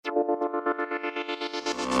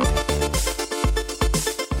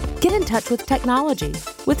Get in touch with technology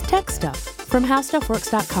with Tech Stuff from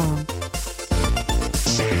HowStuffWorks.com.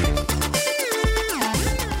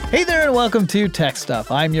 Hey there and welcome to Tech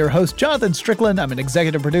Stuff. I'm your host, Jonathan Strickland. I'm an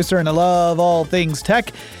executive producer and I love all things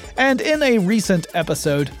tech. And in a recent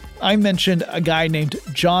episode, I mentioned a guy named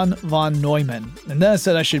John von Neumann. And then I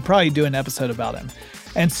said I should probably do an episode about him.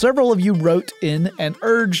 And several of you wrote in and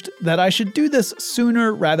urged that I should do this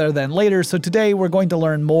sooner rather than later. So today we're going to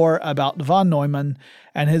learn more about von Neumann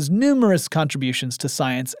and his numerous contributions to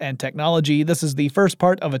science and technology. This is the first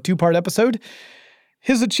part of a two-part episode.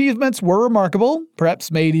 His achievements were remarkable,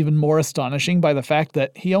 perhaps made even more astonishing by the fact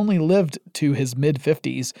that he only lived to his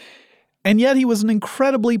mid-50s. And yet he was an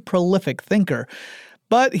incredibly prolific thinker.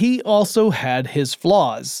 But he also had his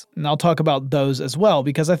flaws, and I'll talk about those as well,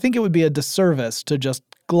 because I think it would be a disservice to just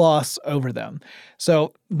gloss over them.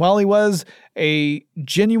 So while he was a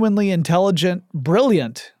genuinely intelligent,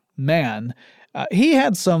 brilliant man, he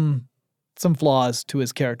had some flaws to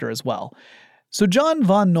his character as well. So John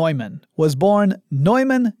von Neumann was born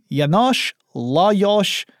Neumann János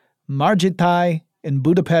Lajos Margitai in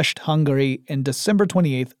Budapest, Hungary in December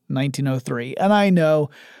 28th, 1903. And I know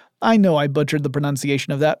I butchered the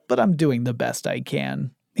pronunciation of that, but I'm doing the best I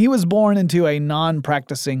can. He was born into a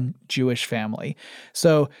non-practicing Jewish family.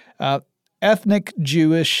 So, ethnic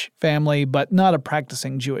Jewish family, but not a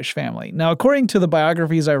practicing Jewish family. Now, according to the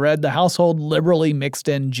biographies I read, the household liberally mixed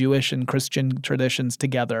in Jewish and Christian traditions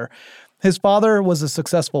together. His father was a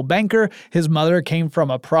successful banker. His mother came from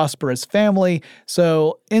a prosperous family.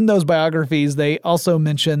 So in those biographies, they also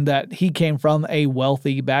mentioned that he came from a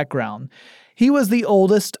wealthy background. He was the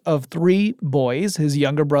oldest of three boys. His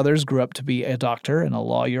younger brothers grew up to be a doctor and a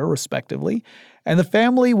lawyer, respectively. And the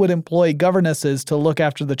family would employ governesses to look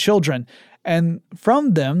after the children. And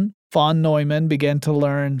from them, von Neumann began to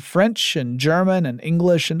learn French and German and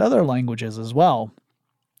English and other languages as well.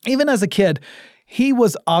 Even as a kid, he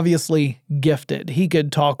was obviously gifted. He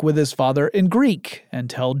could talk with his father in Greek and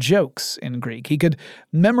tell jokes in Greek. He could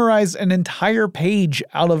memorize an entire page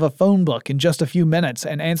out of a phone book in just a few minutes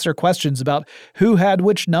and answer questions about who had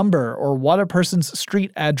which number or what a person's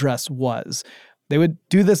street address was. They would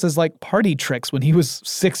do this as like party tricks when he was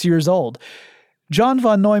 6 years old. John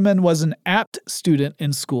von Neumann was an apt student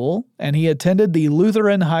in school, and he attended the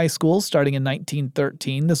Lutheran High School starting in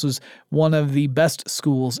 1913. This was one of the best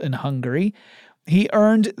schools in Hungary. He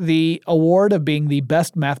earned the award of being the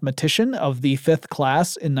best mathematician of the 5th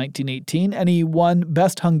class in 1918, and he won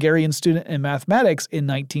Best Hungarian Student in Mathematics in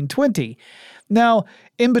 1920. Now,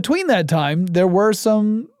 in between that time, there were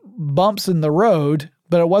some bumps in the road,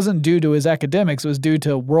 but it wasn't due to his academics, it was due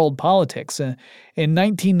to world politics. In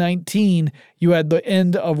 1919, you had the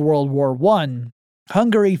end of World War I.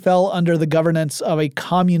 Hungary fell under the governance of a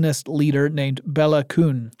communist leader named Bela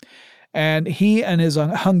Kun. And he and his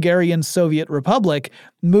Hungarian Soviet Republic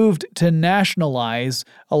moved to nationalize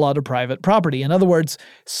a lot of private property. In other words,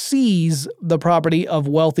 seize the property of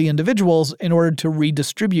wealthy individuals in order to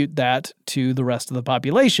redistribute that to the rest of the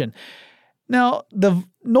population. Now, the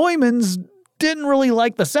Neumanns didn't really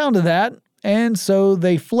like the sound of that, and so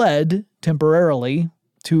they fled temporarily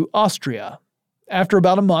to Austria. After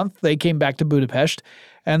about a month, they came back to Budapest,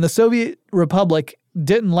 and the Soviet Republic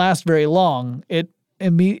didn't last very long.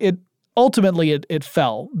 Ultimately, it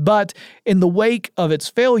fell, but in the wake of its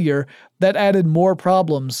failure, that added more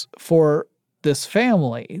problems for this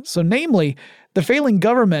family. So namely, the failing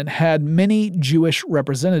government had many Jewish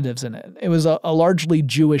representatives in it. It was a largely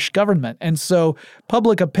Jewish government, and so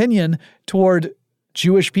public opinion toward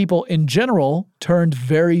Jewish people in general turned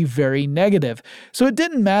very, very negative. So it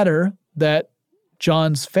didn't matter that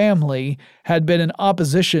John's family had been in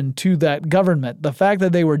opposition to that government. The fact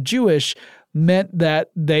that they were Jewish meant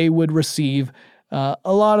that they would receive a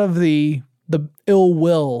lot of the ill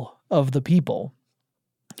will of the people.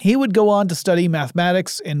 He would go on to study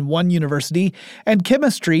mathematics in one university and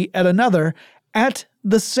chemistry at another at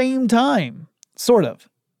the same time. Sort of.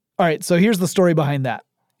 All right, so here's the story behind that.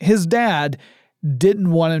 His dad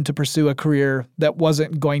didn't want him to pursue a career that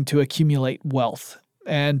wasn't going to accumulate wealth.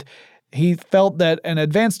 And he felt that an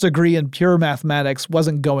advanced degree in pure mathematics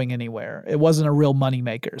wasn't going anywhere. It wasn't a real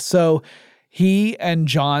moneymaker. So he and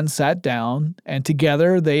John sat down, and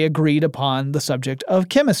together they agreed upon the subject of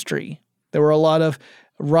chemistry. There were a lot of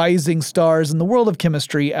rising stars in the world of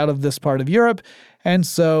chemistry out of this part of Europe, and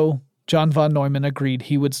so John von Neumann agreed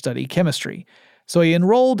he would study chemistry. So he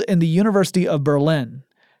enrolled in the University of Berlin.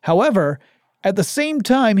 However, at the same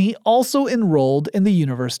time, he also enrolled in the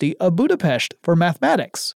University of Budapest for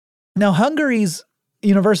mathematics. Now, Hungary's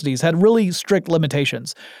universities had really strict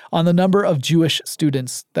limitations on the number of Jewish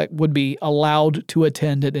students that would be allowed to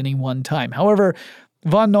attend at any one time. However,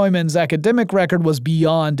 Von Neumann's academic record was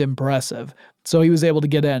beyond impressive, so he was able to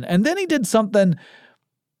get in. And then he did something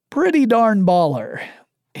pretty darn baller.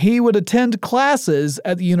 He would attend classes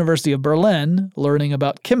at the University of Berlin, learning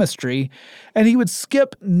about chemistry, and he would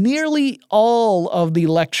skip nearly all of the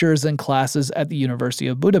lectures and classes at the University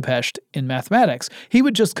of Budapest in mathematics. He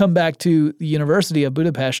would just come back to the University of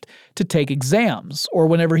Budapest to take exams, or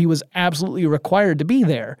whenever he was absolutely required to be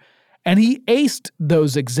there. And he aced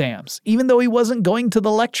those exams, even though he wasn't going to the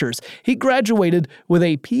lectures. He graduated with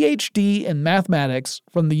a PhD in mathematics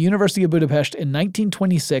from the University of Budapest in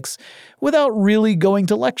 1926 without really going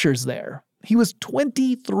to lectures there. He was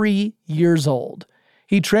 23 years old.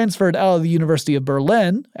 He transferred out of the University of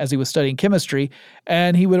Berlin as he was studying chemistry,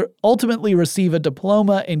 and he would ultimately receive a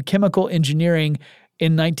diploma in chemical engineering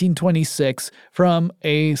in 1926 from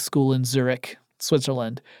a school in Zurich,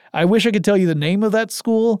 Switzerland. I wish I could tell you the name of that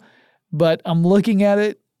school, but I'm looking at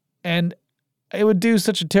it, and it would do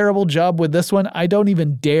such a terrible job with this one, I don't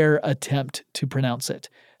even dare attempt to pronounce it.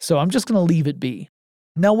 So I'm just going to leave it be.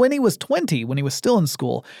 Now, when he was 20, when he was still in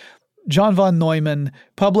school, John von Neumann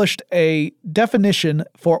published a definition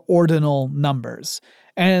for ordinal numbers.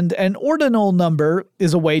 And an ordinal number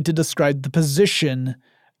is a way to describe the position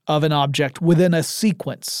of an object within a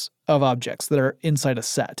sequence of objects that are inside a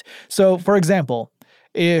set. So, for example,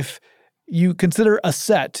 if you consider a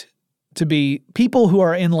set to be people who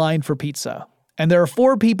are in line for pizza, and there are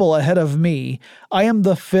 4 people ahead of me, I am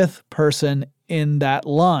the 5th person in that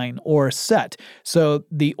line or set. So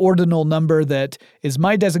the ordinal number that is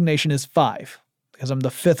my designation is 5, because I'm the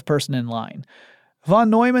 5th person in line. Von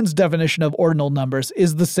Neumann's definition of ordinal numbers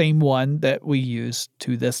is the same one that we use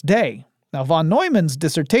to this day. Now, von Neumann's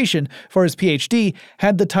dissertation for his PhD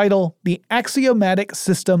had the title, The Axiomatic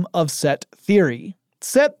System of Set Theory.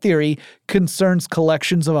 Set theory concerns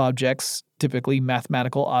collections of objects, typically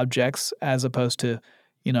mathematical objects, as opposed to,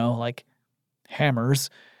 like hammers.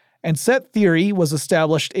 And set theory was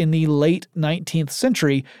established in the late 19th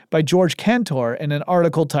century by George Cantor in an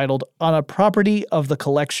article titled On a Property of the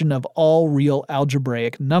Collection of All Real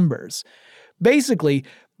Algebraic Numbers. Basically,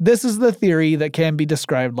 this is the theory that can be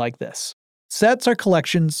described like this. Sets are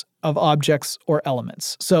collections of objects or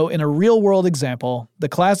elements. So in a real-world example, the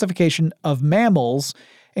classification of mammals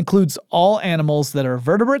includes all animals that are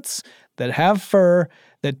vertebrates, that have fur,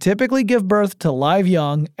 that typically give birth to live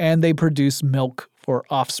young, and they produce milk for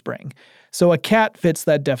offspring. So a cat fits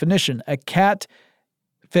that definition. A cat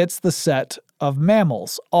fits the set of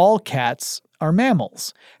mammals. All cats are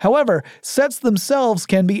mammals. However, sets themselves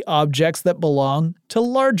can be objects that belong to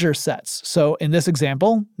larger sets. So in this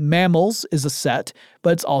example, mammals is a set,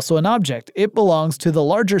 but it's also an object. It belongs to the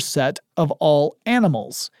larger set of all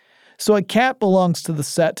animals. So a cat belongs to the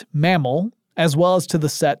set mammal as well as to the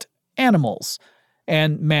set animals.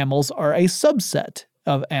 And mammals are a subset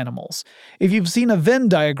of animals. If you've seen a Venn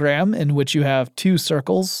diagram in which you have 2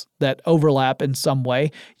 circles that overlap in some way,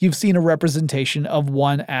 you've seen a representation of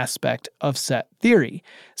one aspect of set theory.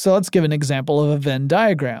 So let's give an example of a Venn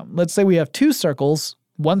diagram. Let's say we have 2 circles.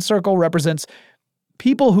 One circle represents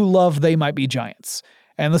people who love They Might Be Giants,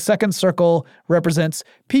 and the second circle represents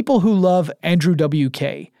people who love Andrew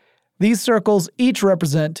W.K. These circles each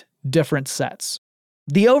represent different sets.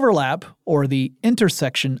 The overlap, or the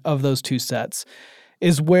intersection of those 2 sets,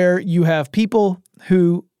 is where you have people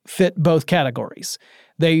who fit both categories.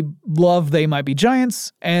 They love They Might Be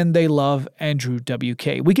Giants, and they love Andrew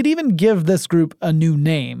W.K. We could even give this group a new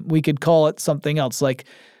name. We could call it something else, like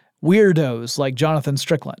weirdos, like Jonathan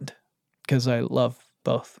Strickland, because I love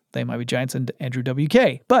both They Might Be Giants and Andrew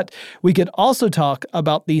W.K. But we could also talk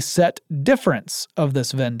about the set difference of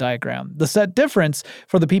this Venn diagram. The set difference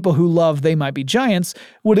for the people who love They Might Be Giants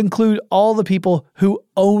would include all the people who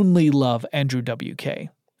only love Andrew W.K.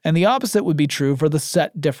 And the opposite would be true for the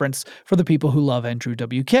set difference for the people who love Andrew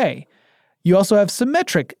W.K. You also have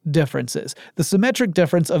symmetric differences. The symmetric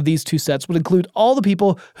difference of these 2 sets would include all the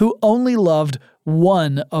people who only loved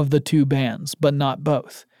one of the 2 bands, but not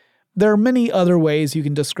both. There are many other ways you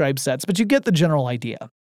can describe sets, but you get the general idea.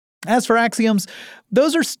 As for axioms,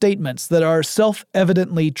 those are statements that are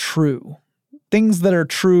self-evidently true. Things that are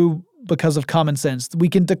true because of common sense. We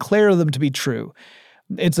can declare them to be true.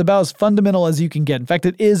 It's about as fundamental as you can get. In fact,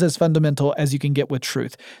 it is as fundamental as you can get with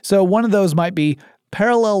truth. So one of those might be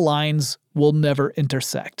parallel lines will never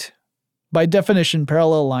intersect. By definition,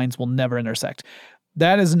 parallel lines will never intersect.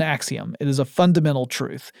 That is an axiom. It is a fundamental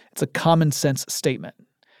truth. It's a common sense statement.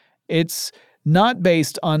 It's not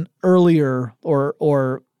based on earlier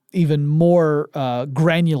or even more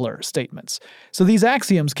granular statements. So these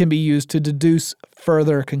axioms can be used to deduce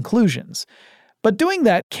further conclusions. But doing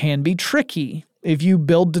that can be tricky. if you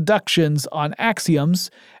build deductions on axioms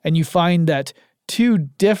and you find that two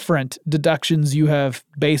different deductions you have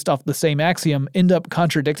based off the same axiom end up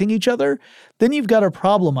contradicting each other, then you've got a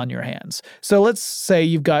problem on your hands. So let's say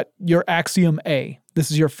you've got your axiom A.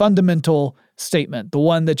 This is your fundamental statement, the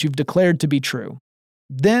one that you've declared to be true.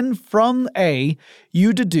 Then from A,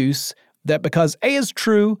 you deduce that because A is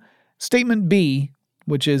true, statement B,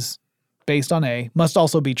 which is based on A, must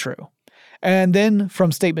also be true. And then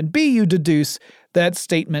from statement B, you deduce that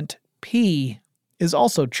statement P is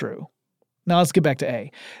also true. Now let's get back to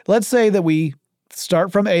A. Let's say that we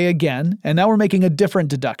start from A again, and now we're making a different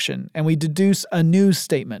deduction, and we deduce a new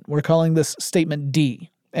statement. We're calling this statement D,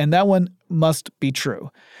 and that one must be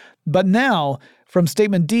true. But now, from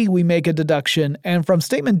statement D, we make a deduction, and from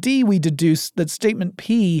statement D, we deduce that statement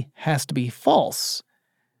P has to be false.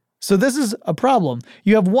 So this is a problem.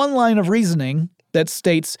 You have one line of reasoning that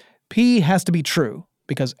states P has to be true,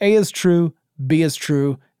 because A is true, B is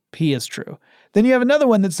true, P is true. Then you have another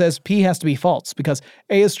one that says P has to be false, because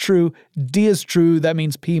A is true, D is true, that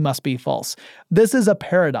means P must be false. This is a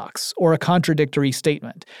paradox, or a contradictory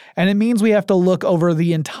statement, and it means we have to look over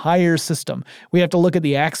the entire system. We have to look at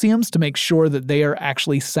the axioms to make sure that they are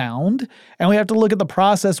actually sound, and we have to look at the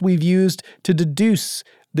process we've used to deduce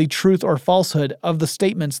the truth or falsehood of the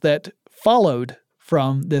statements that followed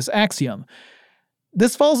from this axiom.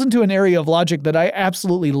 This falls into an area of logic that I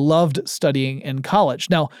absolutely loved studying in college.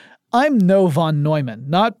 Now, I'm no von Neumann,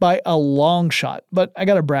 not by a long shot, but I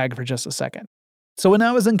gotta brag for just a second. So when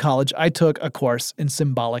I was in college, I took a course in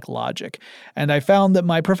symbolic logic, and I found that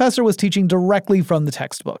my professor was teaching directly from the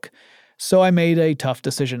textbook. So I made a tough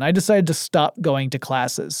decision. I decided to stop going to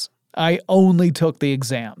classes. I only took the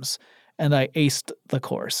exams, and I aced the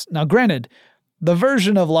course. Now granted, the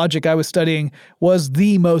version of logic I was studying was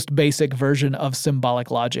the most basic version of symbolic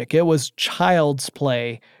logic. It was child's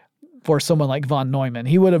play for someone like von Neumann.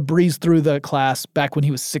 He would have breezed through the class back when he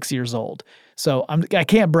was 6 years old. So I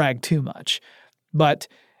can't brag too much. But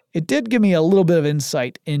it did give me a little bit of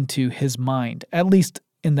insight into his mind, at least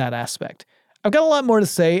in that aspect. I've got a lot more to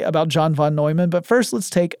say about John von Neumann, but first let's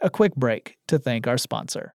take a quick break to thank our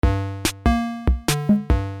sponsor.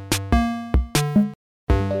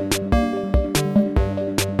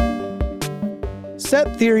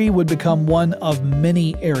 Set theory would become one of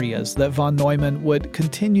many areas that von Neumann would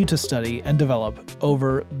continue to study and develop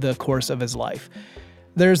over the course of his life.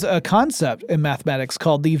 There's a concept in mathematics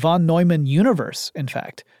called the von Neumann universe, in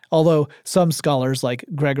fact, although some scholars like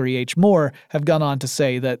Gregory H. Moore have gone on to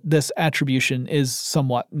say that this attribution is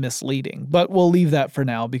somewhat misleading. But we'll leave that for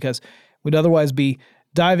now because we'd otherwise be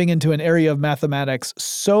diving into an area of mathematics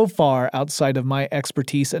so far outside of my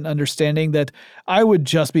expertise and understanding that I would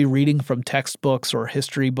just be reading from textbooks or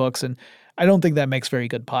history books, and I don't think that makes very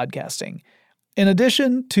good podcasting. In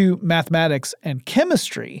addition to mathematics and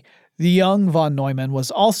chemistry, the young von Neumann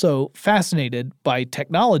was also fascinated by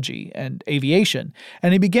technology and aviation,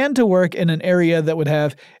 and he began to work in an area that would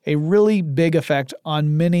have a really big effect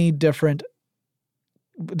on many different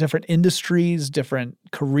industries, different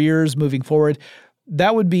careers moving forward.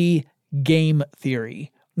 That would be game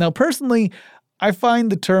theory. Now, personally, I find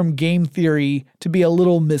the term game theory to be a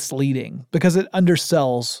little misleading because it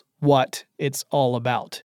undersells what it's all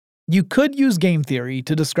about. You could use game theory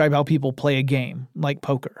to describe how people play a game, like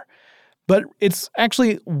poker, but it's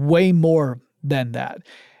actually way more than that.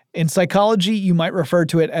 In psychology, you might refer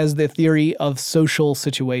to it as the theory of social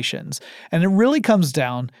situations, and it really comes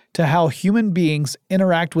down to how human beings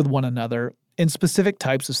interact with one another in specific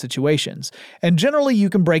types of situations. And generally, you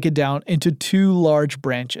can break it down into two large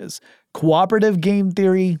branches: cooperative game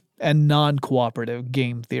theory and non-cooperative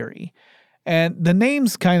game theory. And the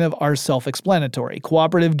names kind of are self-explanatory.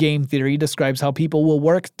 Cooperative game theory describes how people will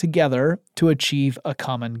work together to achieve a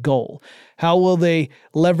common goal. How will they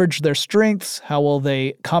leverage their strengths? How will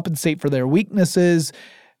they compensate for their weaknesses?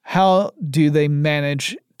 How do they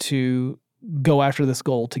manage to go after this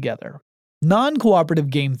goal together? Non-cooperative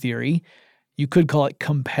game theory, you could call it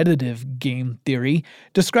competitive game theory,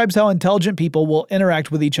 describes how intelligent people will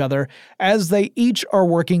interact with each other as they each are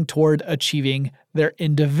working toward achieving their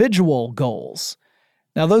individual goals.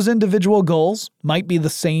 Now, those individual goals might be the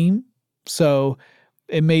same, so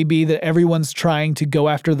it may be that everyone's trying to go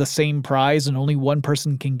after the same prize and only one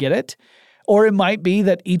person can get it, or it might be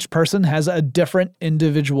that each person has a different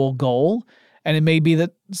individual goal, and it may be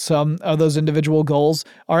that some of those individual goals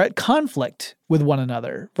are at conflict with one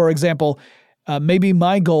another. For example, maybe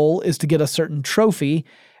my goal is to get a certain trophy,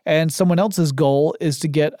 and someone else's goal is to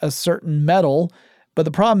get a certain medal, but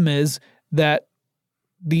the problem is that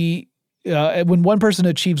when one person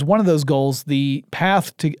achieves one of those goals, the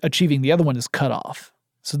path to achieving the other one is cut off.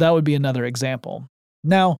 So that would be another example.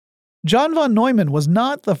 Now, John von Neumann was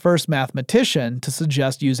not the first mathematician to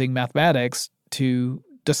suggest using mathematics to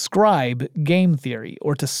describe game theory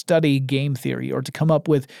or to study game theory or to come up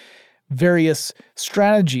with various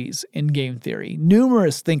strategies in game theory.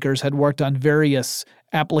 Numerous thinkers had worked on various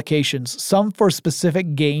applications, some for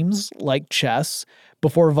specific games like chess,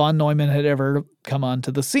 before von Neumann had ever come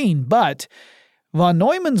onto the scene. But von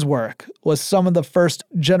Neumann's work was some of the first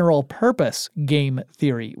general-purpose game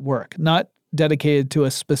theory work, not dedicated to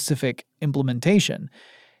a specific implementation.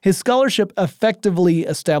 His scholarship effectively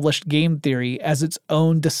established game theory as its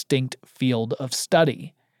own distinct field of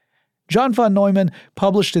study. John von Neumann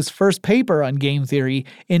published his first paper on game theory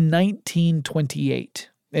in 1928.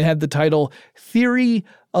 It had the title Theory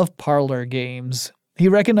of Parlor Games. He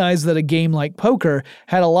recognized that a game like poker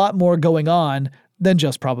had a lot more going on than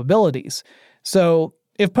just probabilities. So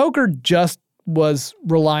if poker just was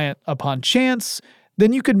reliant upon chance,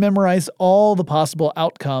 then you could memorize all the possible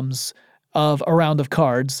outcomes of a round of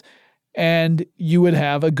cards, and you would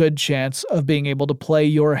have a good chance of being able to play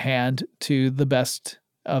your hand to the best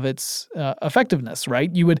of its effectiveness,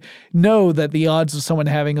 right? You would know that the odds of someone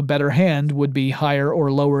having a better hand would be higher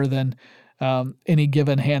or lower than any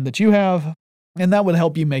given hand that you have, and that would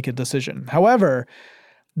help you make a decision. However,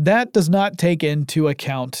 that does not take into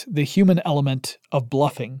account the human element of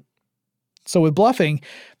bluffing. So with bluffing,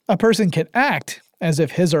 a person can act as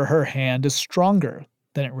if his or her hand is stronger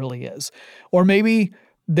than it really is. Or maybe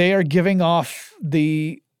they are giving off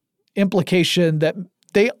the implication that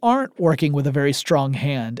they aren't working with a very strong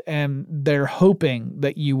hand and they're hoping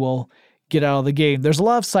that you will get out of the game. There's a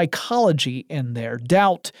lot of psychology in there.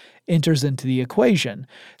 Doubt enters into the equation.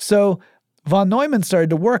 So von Neumann started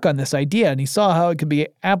to work on this idea, and he saw how it could be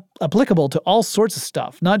applicable to all sorts of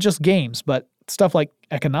stuff, not just games, but stuff like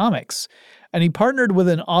economics. And he partnered with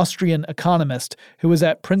an Austrian economist who was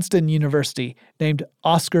at Princeton University named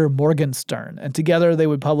Oskar Morgenstern, and together they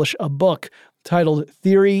would publish a book titled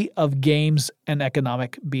Theory of Games and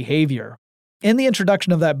Economic Behavior. In the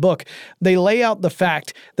introduction of that book, they lay out the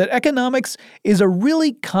fact that economics is a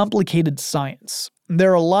really complicated science.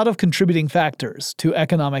 There are a lot of contributing factors to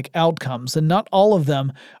economic outcomes, and not all of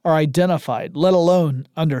them are identified, let alone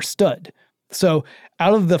understood. So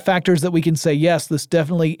out of the factors that we can say, yes, this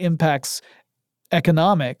definitely impacts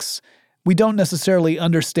economics, we don't necessarily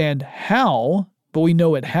understand how, but we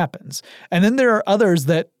know it happens. And then there are others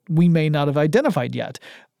that we may not have identified yet.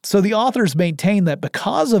 So the authors maintain that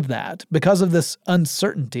because of that, because of this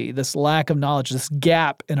uncertainty, this lack of knowledge, this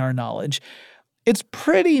gap in our knowledge, it's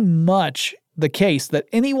pretty much the case that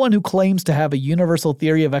anyone who claims to have a universal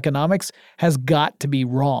theory of economics has got to be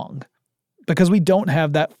wrong, because we don't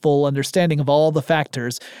have that full understanding of all the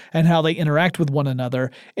factors and how they interact with one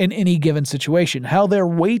another in any given situation, how they're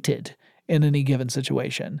weighted in any given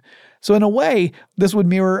situation. So in a way, this would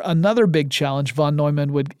mirror another big challenge von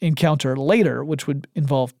Neumann would encounter later, which would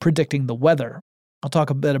involve predicting the weather. I'll talk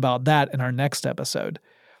a bit about that in our next episode.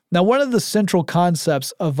 Now, one of the central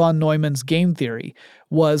concepts of von Neumann's game theory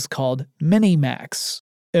was called minimax.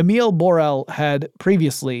 Emil Borel had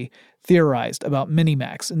previously theorized about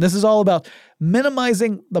minimax, and this is all about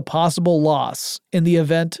minimizing the possible loss in the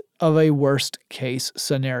event of a worst-case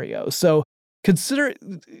scenario. So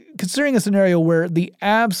considering a scenario where the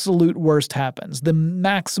absolute worst happens, the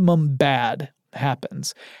maximum bad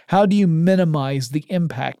happens, how do you minimize the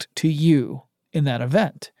impact to you in that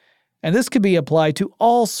event? And this could be applied to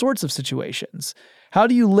all sorts of situations. How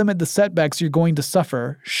do you limit the setbacks you're going to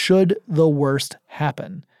suffer should the worst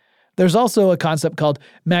happen? There's also a concept called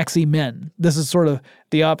maxi-min. This is sort of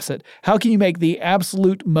the opposite. How can you make the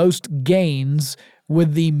absolute most gains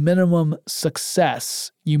with the minimum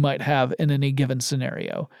success you might have in any given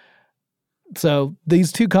scenario? So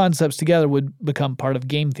these two concepts together would become part of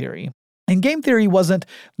game theory. And game theory wasn't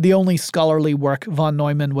the only scholarly work von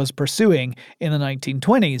Neumann was pursuing in the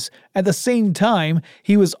 1920s. At the same time,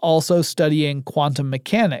 he was also studying quantum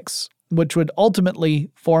mechanics, which would ultimately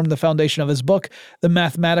form the foundation of his book, The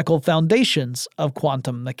Mathematical Foundations of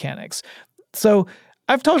Quantum Mechanics. So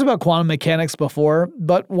I've talked about quantum mechanics before,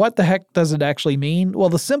 but what the heck does it actually mean? Well,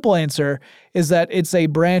 the simple answer is that it's a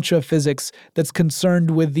branch of physics that's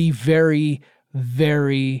concerned with the very,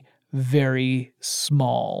 very, very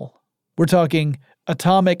small. We're talking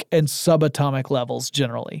atomic and subatomic levels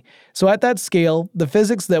generally. So at that scale, the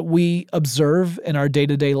physics that we observe in our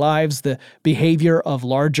day-to-day lives, the behavior of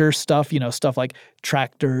larger stuff, stuff like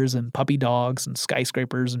tractors and puppy dogs and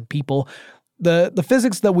skyscrapers and people, the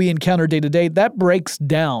physics that we encounter day-to-day, that breaks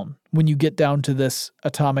down when you get down to this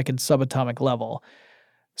atomic and subatomic level.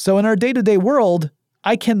 So in our day-to-day world,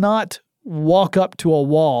 I cannot walk up to a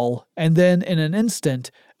wall and then in an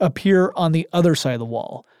instant appear on the other side of the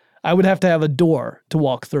wall. I would have to have a door to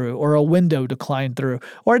walk through or a window to climb through,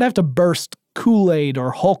 or I'd have to burst Kool-Aid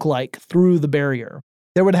or Hulk-like through the barrier.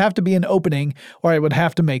 There would have to be an opening, or I would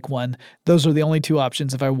have to make one. Those are the only two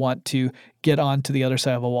options if I want to get onto the other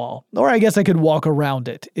side of a wall. Or I guess I could walk around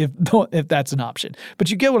it if that's an option.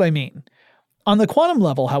 But you get what I mean. On the quantum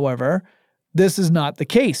level, however, this is not the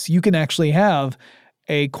case. You can actually have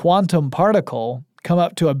a quantum particle come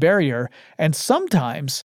up to a barrier and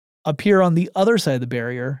sometimes appear on the other side of the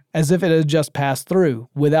barrier as if it had just passed through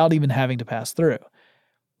without even having to pass through.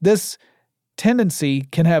 This tendency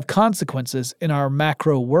can have consequences in our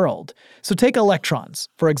macro world. So take electrons,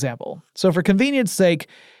 for example. So for convenience sake,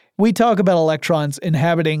 we talk about electrons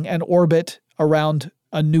inhabiting an orbit around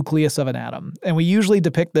a nucleus of an atom. And we usually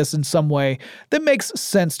depict this in some way that makes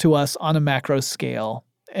sense to us on a macro scale.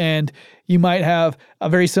 And you might have a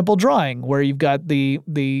very simple drawing where you've got the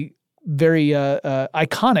very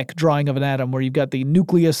iconic drawing of an atom where you've got the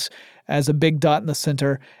nucleus as a big dot in the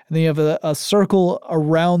center, and then you have a circle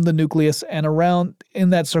around the nucleus, and around in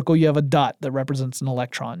that circle you have a dot that represents an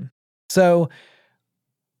electron. So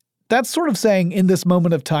that's sort of saying in this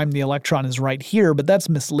moment of time the electron is right here, but that's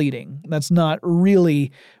misleading. That's not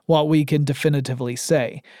really what we can definitively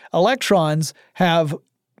say. Electrons have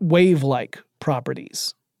wave-like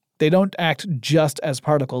properties. They don't act just as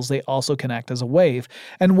particles, they also can act as a wave.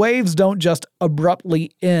 And waves don't just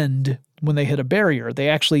abruptly end when they hit a barrier, they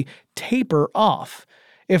actually taper off.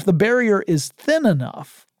 If the barrier is thin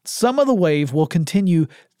enough, some of the wave will continue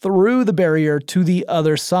through the barrier to the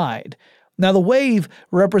other side. Now, the wave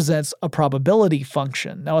represents a probability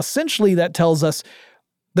function. Now, essentially, that tells us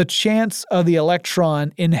the chance of the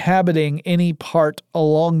electron inhabiting any part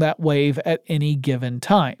along that wave at any given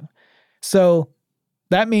time. So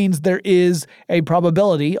that means there is a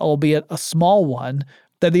probability, albeit a small one,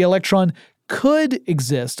 that the electron could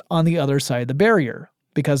exist on the other side of the barrier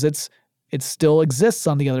because it still exists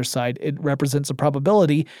on the other side. It represents a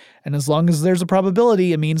probability, and as long as there's a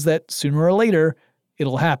probability, it means that sooner or later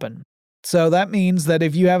it'll happen. So that means that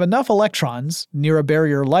if you have enough electrons near a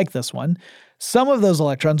barrier like this one, some of those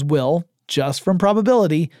electrons will, just from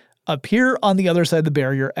probability, appear on the other side of the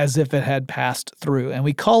barrier as if it had passed through, and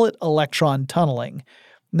we call it electron tunneling.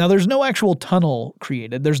 Now, there's no actual tunnel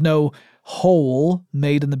created. There's no hole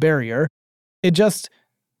made in the barrier. It just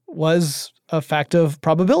was a fact of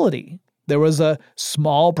probability. There was a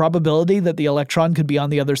small probability that the electron could be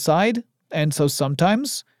on the other side, and so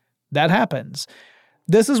sometimes that happens.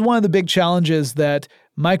 This is one of the big challenges that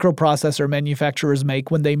microprocessor manufacturers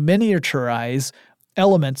make when they miniaturize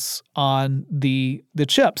elements on the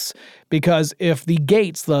chips, because if the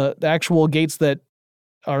gates, the actual gates that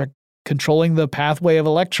are controlling the pathway of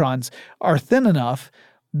electrons are thin enough,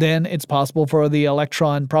 then it's possible for the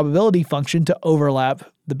electron probability function to overlap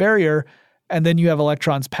the barrier, and then you have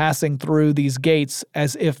electrons passing through these gates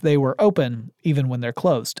as if they were open, even when they're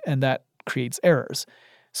closed, and that creates errors.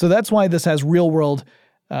 So that's why this has real-world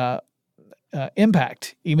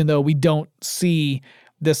impact, even though we don't see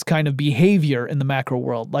this kind of behavior in the macro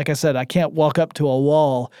world. Like I said, I can't walk up to a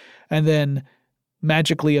wall and then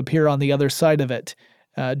magically appear on the other side of it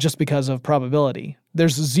just because of probability.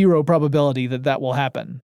 There's zero probability that that will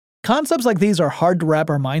happen. Concepts like these are hard to wrap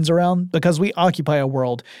our minds around because we occupy a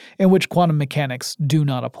world in which quantum mechanics do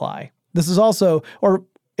not apply. This is also, or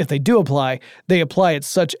if they do apply, they apply at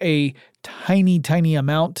such a tiny, tiny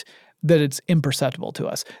amount that it's imperceptible to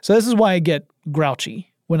us. So this is why I get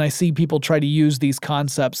grouchy when I see people try to use these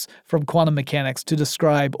concepts from quantum mechanics to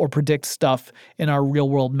describe or predict stuff in our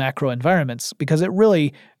real-world macro environments, because it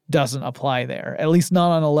really doesn't apply there, at least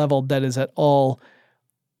not on a level that is at all,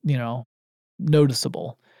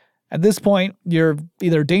 noticeable. At this point, you're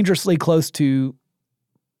either dangerously close to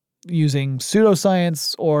using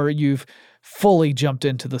pseudoscience or you've fully jumped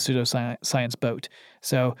into the pseudoscience boat.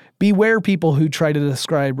 So beware people who try to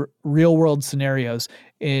describe real-world scenarios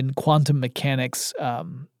in quantum mechanics,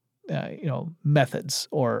 methods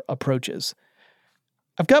or approaches.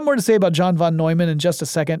 I've got more to say about John von Neumann in just a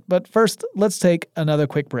second, but first, let's take another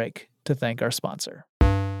quick break to thank our sponsor.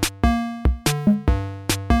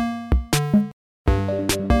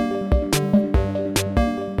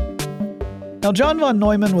 Now, John von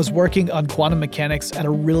Neumann was working on quantum mechanics at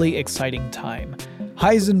a really exciting time.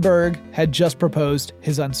 Heisenberg had just proposed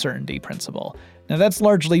his uncertainty principle. Now, that's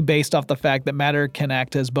largely based off the fact that matter can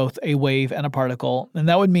act as both a wave and a particle, and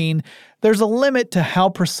that would mean there's a limit to how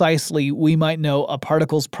precisely we might know a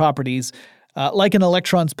particle's properties, like an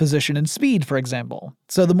electron's position and speed, for example.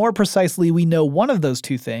 So the more precisely we know one of those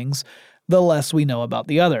two things, the less we know about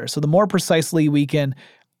the other. So the more precisely we can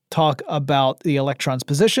talk about the electron's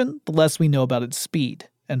position, the less we know about its speed,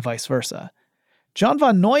 and vice versa. John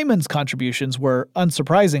von Neumann's contributions were,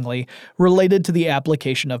 unsurprisingly, related to the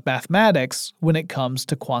application of mathematics when it comes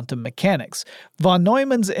to quantum mechanics. Von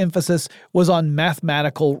Neumann's emphasis was on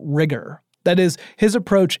mathematical rigor. That is, his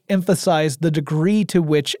approach emphasized the degree to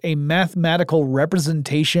which a mathematical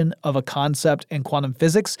representation of a concept in quantum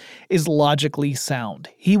physics is logically sound.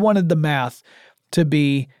 He wanted the math to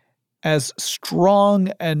be as strong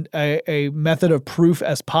and a method of proof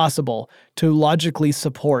as possible to logically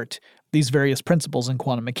support these various principles in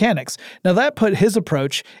quantum mechanics. Now that put his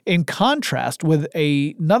approach in contrast with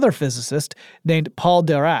another physicist named Paul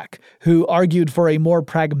Dirac, who argued for a more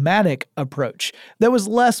pragmatic approach that was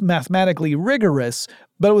less mathematically rigorous,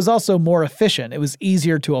 but it was also more efficient. It was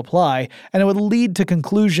easier to apply, and it would lead to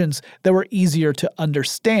conclusions that were easier to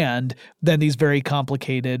understand than these very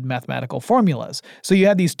complicated mathematical formulas. So you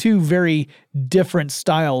had these two very different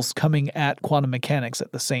styles coming at quantum mechanics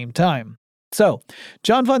at the same time. So,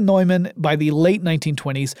 John von Neumann, by the late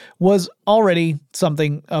 1920s, was already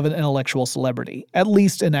something of an intellectual celebrity, at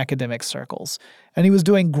least in academic circles, and he was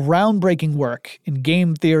doing groundbreaking work in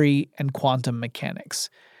game theory and quantum mechanics.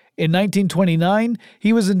 In 1929,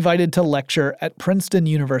 he was invited to lecture at Princeton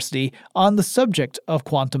University on the subject of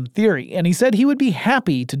quantum theory, and he said he would be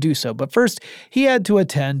happy to do so, but first he had to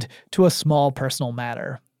attend to a small personal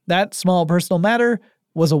matter. That small personal matter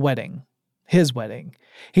was a wedding. His wedding.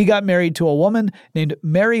 He got married to a woman named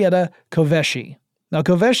Marietta Kövesi. Now,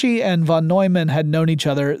 Kövesi and von Neumann had known each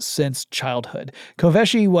other since childhood.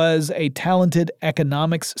 Kövesi was a talented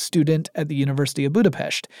economics student at the University of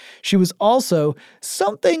Budapest. She was also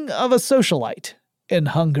something of a socialite in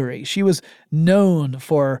Hungary. She was known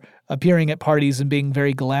for appearing at parties and being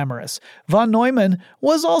very glamorous. Von Neumann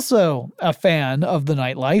was also a fan of the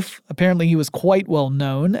nightlife. Apparently, he was quite well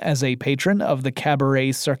known as a patron of the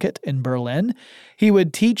cabaret circuit in Berlin. He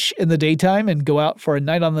would teach in the daytime and go out for a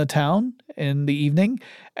night on the town in the evening,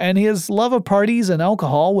 and his love of parties and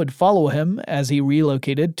alcohol would follow him as he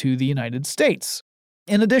relocated to the United States.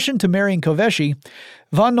 In addition to marrying Kövesi,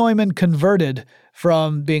 von Neumann converted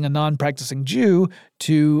from being a non-practicing Jew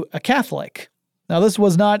to a Catholic. Now, this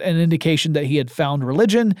was not an indication that he had found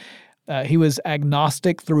religion. He was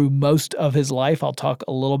agnostic through most of his life. I'll talk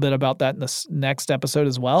a little bit about that in this next episode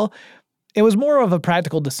as well. It was more of a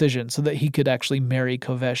practical decision so that he could actually marry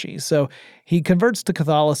Kövesi. So he converts to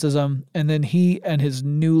Catholicism, and then he and his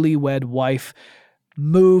newlywed wife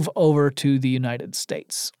move over to the United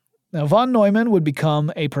States. Now, von Neumann would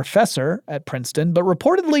become a professor at Princeton, but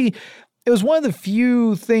reportedly, it was one of the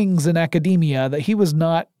few things in academia that he was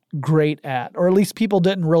not great at, or at least people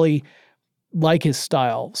didn't really like his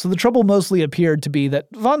style. So the trouble mostly appeared to be that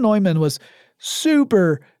von Neumann was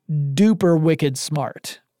super duper wicked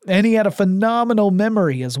smart. And he had a phenomenal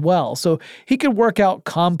memory as well, so he could work out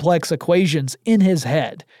complex equations in his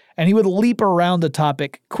head, and he would leap around a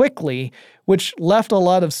topic quickly, which left a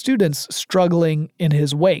lot of students struggling in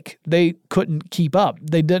his wake. They couldn't keep up.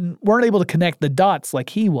 They weren't able to connect the dots like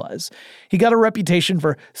he was. He got a reputation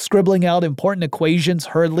for scribbling out important equations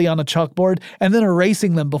hurriedly on a chalkboard and then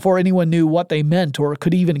erasing them before anyone knew what they meant or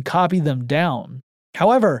could even copy them down.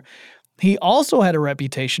 However, he also had a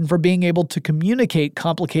reputation for being able to communicate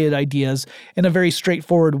complicated ideas in a very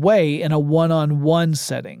straightforward way in a one-on-one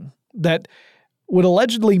setting that would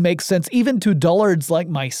allegedly make sense even to dullards like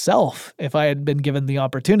myself if I had been given the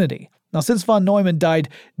opportunity. Now, since von Neumann died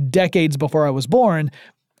decades before I was born,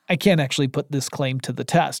 I can't actually put this claim to the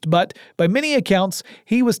test, but by many accounts,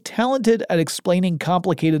 he was talented at explaining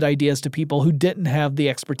complicated ideas to people who didn't have the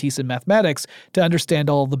expertise in mathematics to understand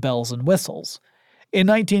all the bells and whistles. In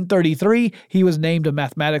 1933, he was named a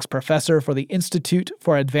mathematics professor for the Institute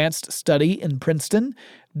for Advanced Study in Princeton.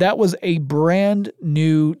 That was a brand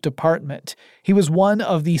new department. He was one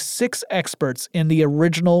of the 6 experts in the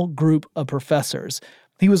original group of professors.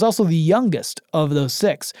 He was also the youngest of those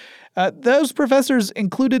 6. Those professors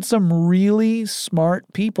included some really smart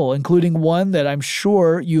people, including one that I'm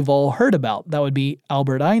sure you've all heard about. That would be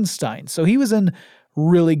Albert Einstein. So he was in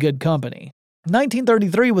really good company.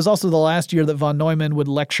 1933 was also the last year that von Neumann would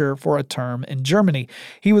lecture for a term in Germany.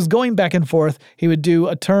 He was going back and forth. He would do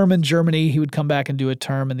a term in Germany, he would come back and do a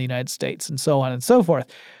term in the United States, and so on and so forth.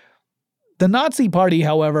 The Nazi Party,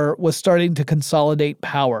 however, was starting to consolidate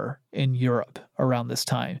power in Europe around this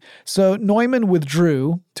time. So Neumann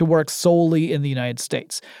withdrew to work solely in the United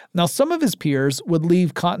States. Now, some of his peers would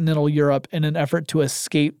leave continental Europe in an effort to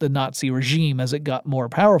escape the Nazi regime as it got more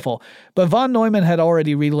powerful, but von Neumann had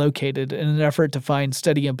already relocated in an effort to find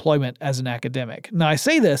steady employment as an academic. Now, I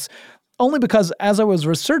say this only because as I was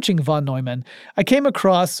researching von Neumann, I came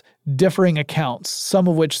across differing accounts, some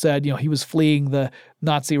of which said, he was fleeing the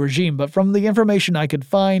Nazi regime. But from the information I could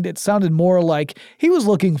find, it sounded more like he was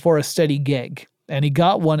looking for a steady gig. And he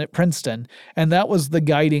got one at Princeton, and that was the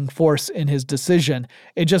guiding force in his decision.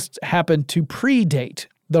 It just happened to predate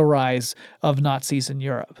the rise of Nazis in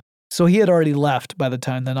Europe. So he had already left by the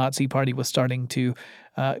time the Nazi Party was starting to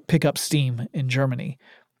pick up steam in Germany.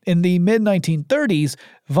 In the mid-1930s,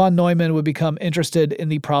 von Neumann would become interested in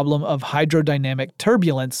the problem of hydrodynamic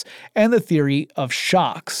turbulence and the theory of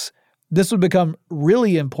shocks. This would become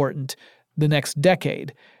really important the next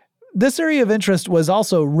decade. This area of interest was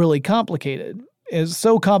also really complicated. It was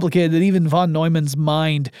so complicated that even von Neumann's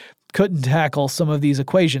mind couldn't tackle some of these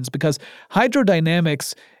equations because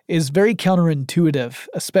hydrodynamics is very counterintuitive,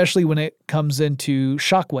 especially when it comes into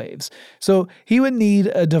shock waves. So he would need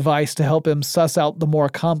a device to help him suss out the more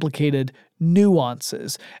complicated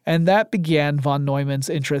nuances, and that began von Neumann's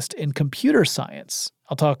interest in computer science.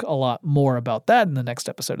 I'll talk a lot more about that in the next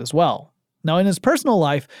episode as well. Now, in his personal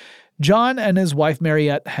life, John and his wife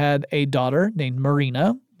Mariette had a daughter named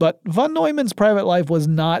Marina, but von Neumann's private life was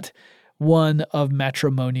not one of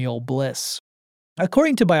matrimonial bliss.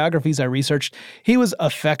 According to biographies I researched, he was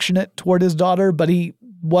affectionate toward his daughter, but he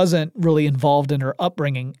wasn't really involved in her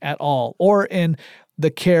upbringing at all, or in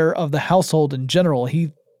the care of the household in general.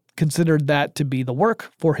 He considered that to be the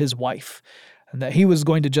work for his wife, and that he was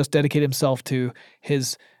going to just dedicate himself to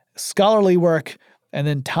his scholarly work and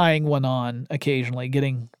then tying one on occasionally,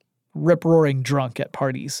 getting rip-roaring drunk at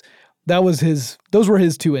parties. Those were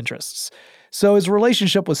his two interests. So his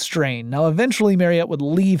relationship was strained. Now, eventually, Mariette would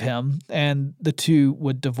leave him, and the two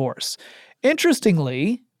would divorce.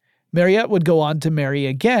 Interestingly, Mariette would go on to marry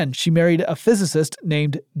again. She married a physicist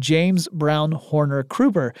named James Brown Horner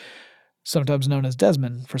Cooper, sometimes known as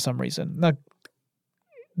Desmond for some reason. Now,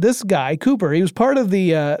 this guy, Cooper, he was part of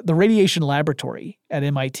the radiation laboratory at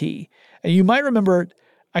MIT. And you might remember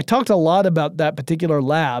I talked a lot about that particular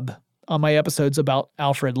lab on my episodes about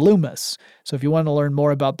Alfred Loomis. So if you want to learn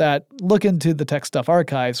more about that, look into the Tech Stuff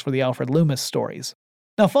archives for the Alfred Loomis stories.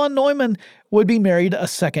 Now, von Neumann would be married a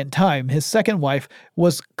second time. His second wife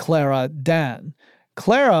was Clara Dahn.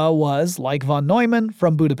 Clara was, like von Neumann,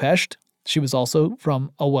 from Budapest. She was also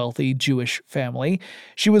from a wealthy Jewish family.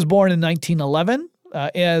 She was born in 1911.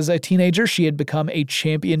 As a teenager, she had become a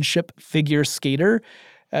championship figure skater.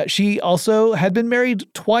 She also had been married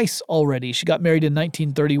twice already. She got married in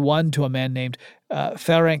 1931 to a man named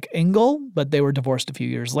Ferenc Engel, but they were divorced a few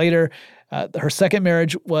years later. Her second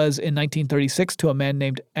marriage was in 1936 to a man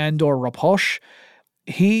named Andor Raposh.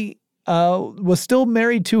 He was still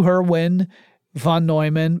married to her when von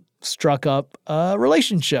Neumann struck up a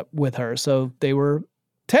relationship with her. So they were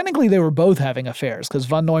both having affairs because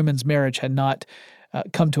von Neumann's marriage had not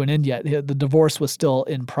come to an end yet. The divorce was still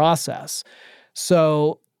in process.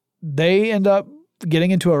 So they end up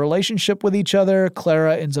getting into a relationship with each other.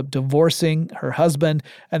 Clara ends up divorcing her husband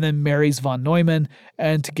and then marries von Neumann,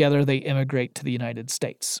 and together they immigrate to the United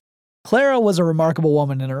States. Clara was a remarkable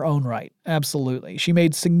woman in her own right, absolutely. She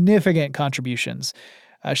made significant contributions.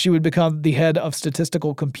 She would become the head of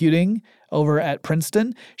statistical computing over at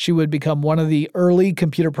Princeton. She would become one of the early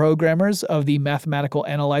computer programmers of the Mathematical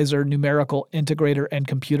Analyzer Numerical Integrator and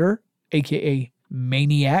Computer, aka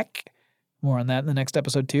MANIAC. More on that in the next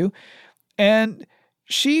episode, too. And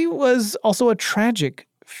she was also a tragic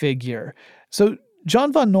figure. So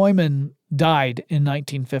John von Neumann died in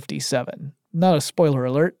 1957. Not a spoiler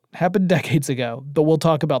alert, happened decades ago, but we'll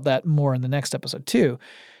talk about that more in the next episode, too.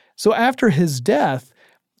 So after his death,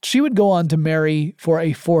 she would go on to marry for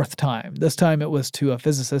a fourth time. This time it was to a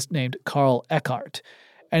physicist named Carl Eckardt.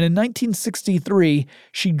 And in 1963,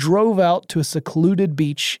 she drove out to a secluded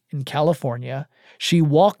beach in California. She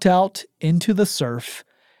walked out into the surf,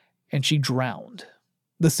 and she drowned.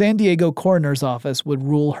 The San Diego coroner's office would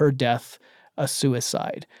rule her death a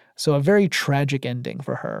suicide. So a very tragic ending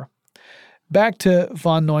for her. Back to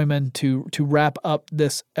von Neumann to wrap up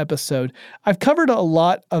this episode. I've covered a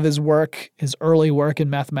lot of his work, his early work in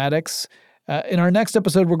mathematics. In our next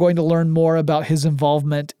episode, we're going to learn more about his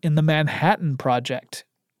involvement in the Manhattan Project.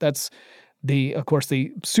 That's of course,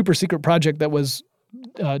 the super secret project that was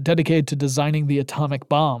dedicated to designing the atomic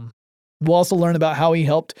bomb. We'll also learn about how he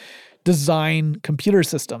helped design computer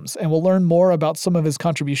systems, and we'll learn more about some of his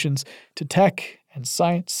contributions to tech and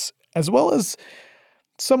science, as well as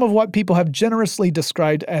some of what people have generously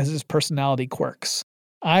described as his personality quirks.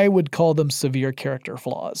 I would call them severe character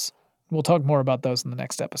flaws. We'll talk more about those in the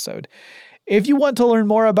next episode. If you want to learn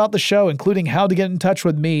more about the show, including how to get in touch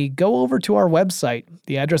with me, go over to our website.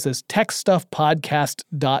 The address is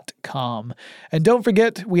techstuffpodcast.com. And don't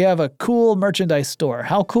forget, we have a cool merchandise store.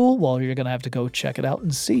 How cool? Well, you're going to have to go check it out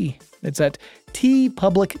and see. It's at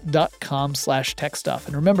tpublic.com/techstuff.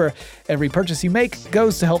 And remember, every purchase you make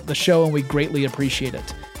goes to help the show, and we greatly appreciate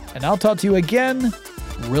it. And I'll talk to you again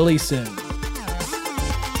really soon.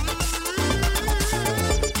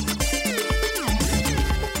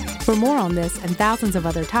 For more on this and thousands of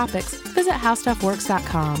other topics, visit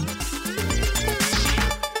howstuffworks.com.